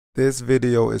This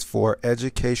video is for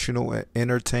educational and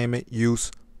entertainment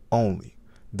use only.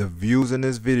 The views in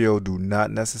this video do not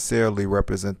necessarily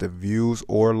represent the views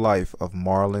or life of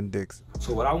Marlon Dixon.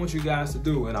 So what I want you guys to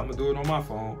do, and I'm going to do it on my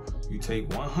phone, you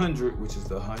take 100, which is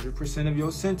the 100% of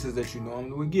your sentence that you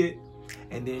normally would get,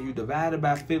 and then you divide it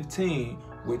by 15,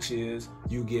 which is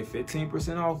you get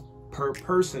 15% off per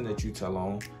person that you tell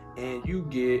on, and you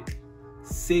get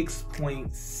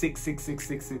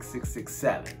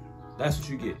 6.6666667. That's what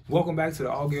you get. Welcome back to the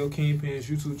Altgeld Kingpins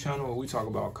YouTube Channel, where we talk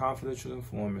about confidential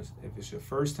informants. If it's your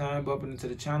first time bumping into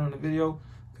the channel in the video,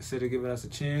 consider giving us a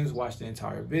chance, watch the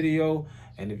entire video.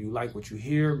 And if you like what you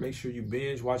hear, make sure you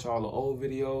binge watch all the old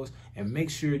videos, and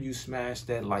make sure you smash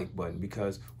that like button,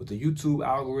 because with the YouTube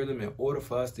algorithm, in order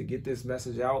for us to get this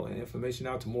message out and information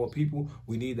out to more people,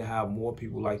 we need to have more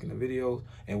people liking the videos.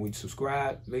 And when you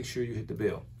subscribe, make sure you hit the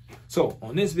bell. So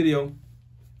on this video,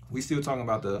 we still talking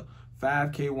about the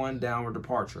 5K1 downward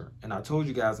departure, and I told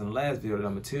you guys in the last video that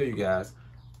I'm gonna tell you guys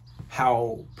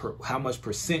how much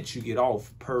percent you get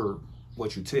off per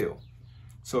what you tell.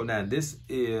 So now this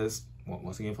is,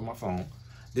 once again from my phone,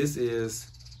 this is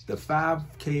the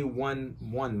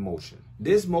 5K11 motion.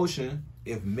 This motion,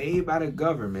 if made by the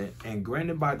government and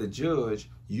granted by the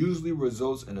judge, usually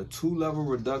results in a 2-level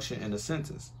reduction in the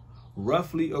sentence,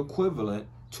 roughly equivalent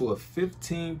to a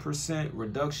 15%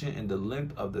 reduction in the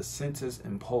length of the sentence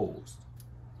imposed.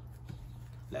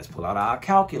 Let's pull out our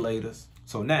calculators.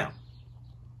 So now,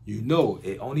 you know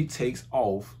it only takes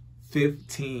off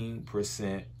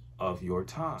 15% of your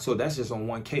time. So that's just on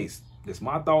one case. That's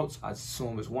my thoughts. I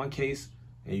assume it's one case,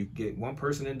 and you get one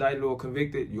person indicted or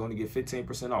convicted, you only get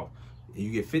 15% off. And you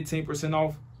get 15%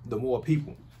 off, the more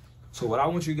people. So what I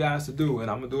want you guys to do, and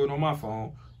I'm gonna do it on my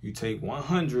phone, you take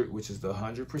 100, which is the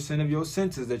 100% of your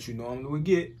sentence that you normally would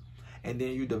get, and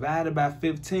then you divide it by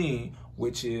 15,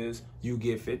 which is you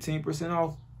get 15%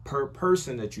 off per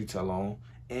person that you tell on,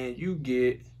 and you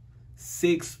get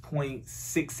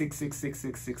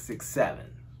 6.6666667.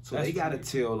 So they got to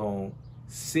tell on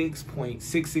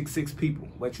 6.666 people,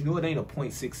 but you know it ain't a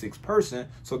 0.66 person,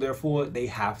 so therefore they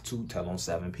have to tell on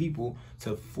 7 people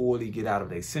to fully get out of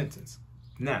their sentence.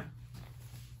 Now,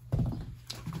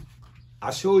 I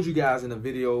showed you guys in the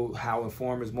video how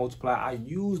informants multiply. I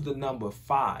used the number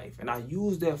 5, and I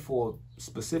used that for a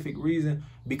specific reason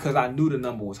because I knew the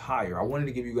number was higher. I wanted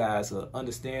to give you guys an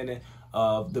understanding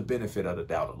of the benefit of the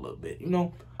doubt a little bit, you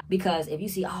know? Because if you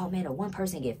see, oh man, if one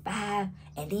person get 5,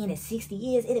 and then in 60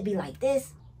 years, it'll be like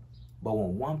this. But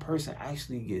when one person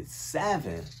actually gets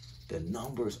 7, the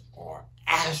numbers are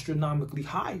astronomically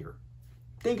higher.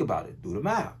 Think about it, do the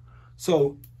math.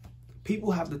 So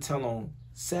people have to tell on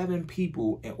 7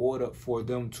 people in order for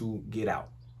them to get out.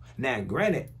 Now,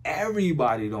 granted,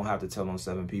 everybody don't have to tell on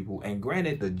 7 people, and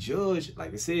granted, the judge,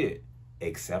 like I said,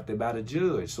 accepted by the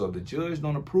judge. So if the judge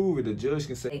don't approve it, the judge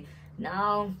can say,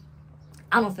 no,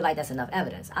 I don't feel like that's enough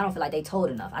evidence. I don't feel like they told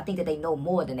enough. I think that they know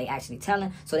more than they actually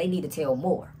telling, so they need to tell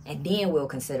more, and then we'll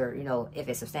consider, you know, if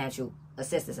it's substantial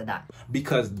assistance or not.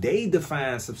 Because they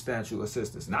define substantial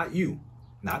assistance, not you,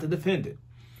 not the defendant.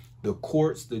 The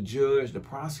courts, the judge, the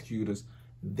prosecutors,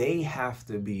 they have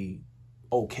to be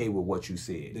okay with what you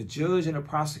said. The judge and the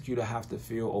prosecutor have to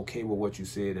feel okay with what you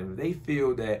said. And if they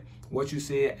feel that what you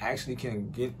said actually can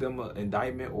get them an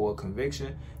indictment or a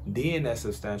conviction, then that's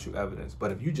substantial evidence.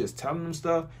 But if you just telling them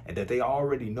stuff and that they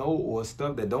already know, or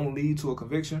stuff that don't lead to a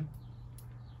conviction,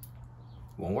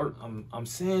 won't work. I'm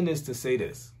saying this to say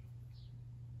this.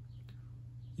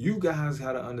 You guys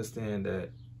got to understand that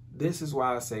this is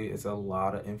why I say it's a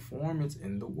lot of informants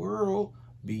in the world,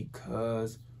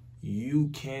 because you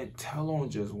can't tell on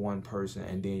just one person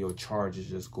and then your charges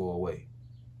just go away.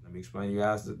 Let me explain you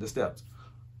guys the steps.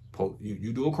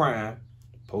 You do a crime,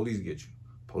 police get you.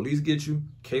 Police get you,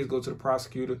 case go to the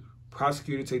prosecutor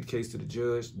take the case to the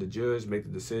judge make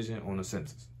the decision on the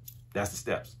sentence. That's the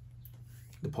steps.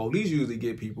 The police usually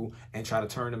get people and try to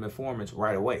turn them informants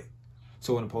right away.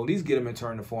 So when the police get them and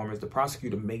turn informants, the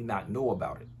prosecutor may not know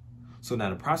about it. So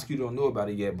now the prosecutor don't know about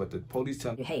it yet, but the police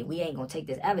tell them, hey, we ain't gonna take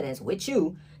this evidence with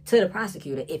you to the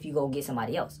prosecutor if you go get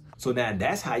somebody else. So now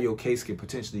that's how your case could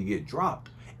potentially get dropped.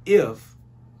 If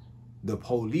the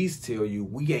police tell you,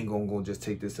 we ain't gonna go just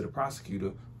take this to the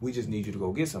prosecutor, we just need you to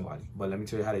go get somebody. But let me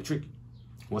tell you how they trick you.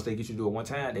 Once they get you to do it one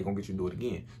time, they're gonna get you to do it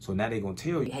again. So now they're gonna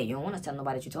tell you, hey, you don't wanna tell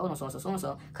nobody that you told them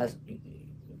so-and-so, because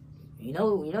you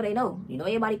know they know. You know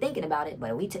everybody thinking about it,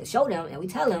 but if we show them and we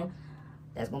tell them,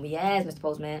 that's gonna be your ass, Mr.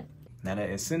 Postman. Now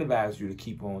that incentivizes you to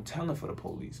keep on telling for the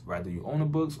police, whether you on the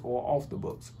books or off the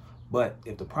books. But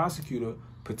if the prosecutor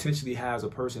potentially has a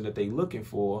person that they looking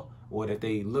for, or that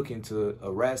they looking to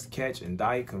arrest, catch,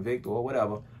 indict, convict, or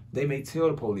whatever, they may tell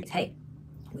the police, hey,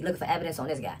 We looking for evidence on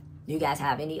this guy. Do you guys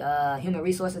have any human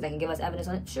resources that can give us evidence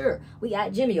on it? Sure. We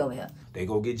got Jimmy over here. They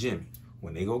go get Jimmy.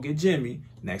 When they go get Jimmy,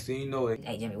 next thing you know,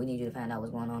 hey Jimmy, we need you to find out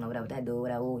what's going on over there with that dude,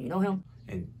 whatever. You know him?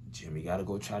 And Jimmy got to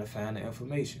go try to find the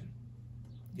information.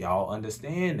 Y'all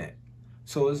understand that?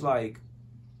 So it's like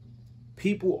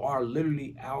people are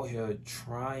literally out here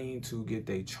trying to get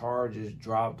their charges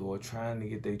dropped or trying to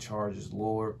get their charges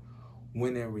lowered,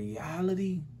 when in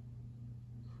reality,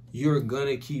 you're going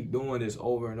to keep doing this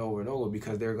over and over and over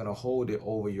because they're going to hold it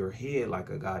over your head like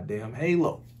a goddamn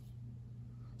halo.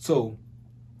 So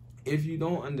if you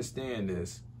don't understand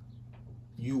this,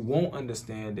 you won't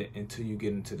understand it until you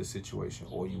get into the situation,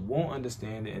 or you won't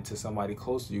understand it until somebody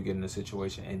close to you get in the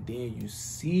situation, and then you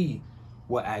see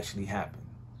what actually happened.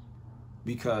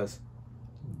 Because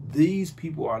these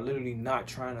people are literally not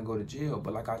trying to go to jail.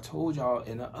 But like I told y'all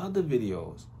in the other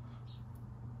videos,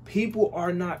 people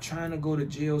are not trying to go to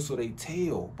jail so they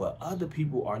tell, but other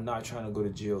people are not trying to go to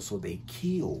jail so they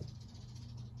kill.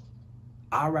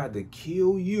 I'd rather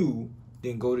kill you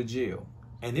than go to jail.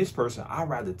 And this person, I'd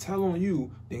rather tell on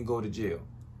you than go to jail.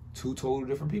 Two total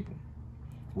different people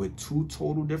with two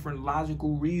total different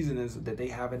logical reasons that they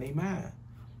have in their mind.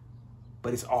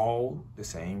 But it's all the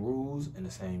same rules and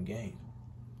the same game.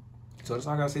 So that's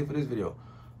all I gotta say for this video.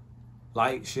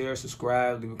 Like, share,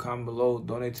 subscribe, leave a comment below,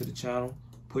 donate to the channel,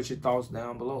 put your thoughts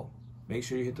down below. Make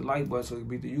sure you hit the like button so you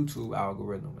beat the YouTube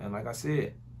algorithm. And like I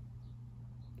said,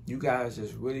 you guys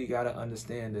just really gotta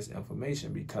understand this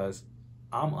information, because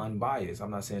I'm unbiased. I'm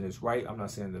not saying it's right. I'm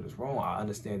not saying that it's wrong. I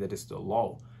understand that it's the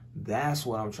law. That's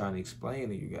what I'm trying to explain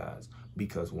to you guys.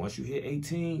 Because once you hit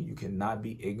 18, you cannot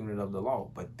be ignorant of the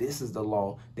law. But this is the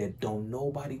law that don't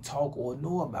nobody talk or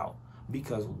know about.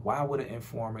 Because why would an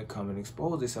informant come and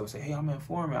expose themselves and say, hey, I'm an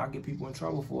informant, I get people in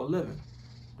trouble for a living?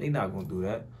 They not going to do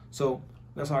that. So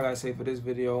that's all I got to say for this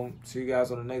video. See you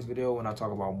guys on the next video when I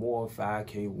talk about more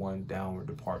 5K1 downward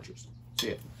departures.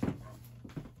 See ya.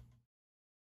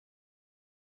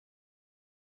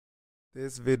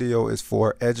 This video is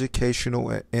for educational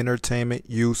and entertainment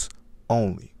use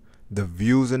only. The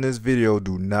views in this video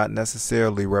do not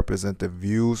necessarily represent the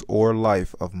views or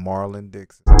life of Marlon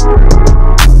Dixon.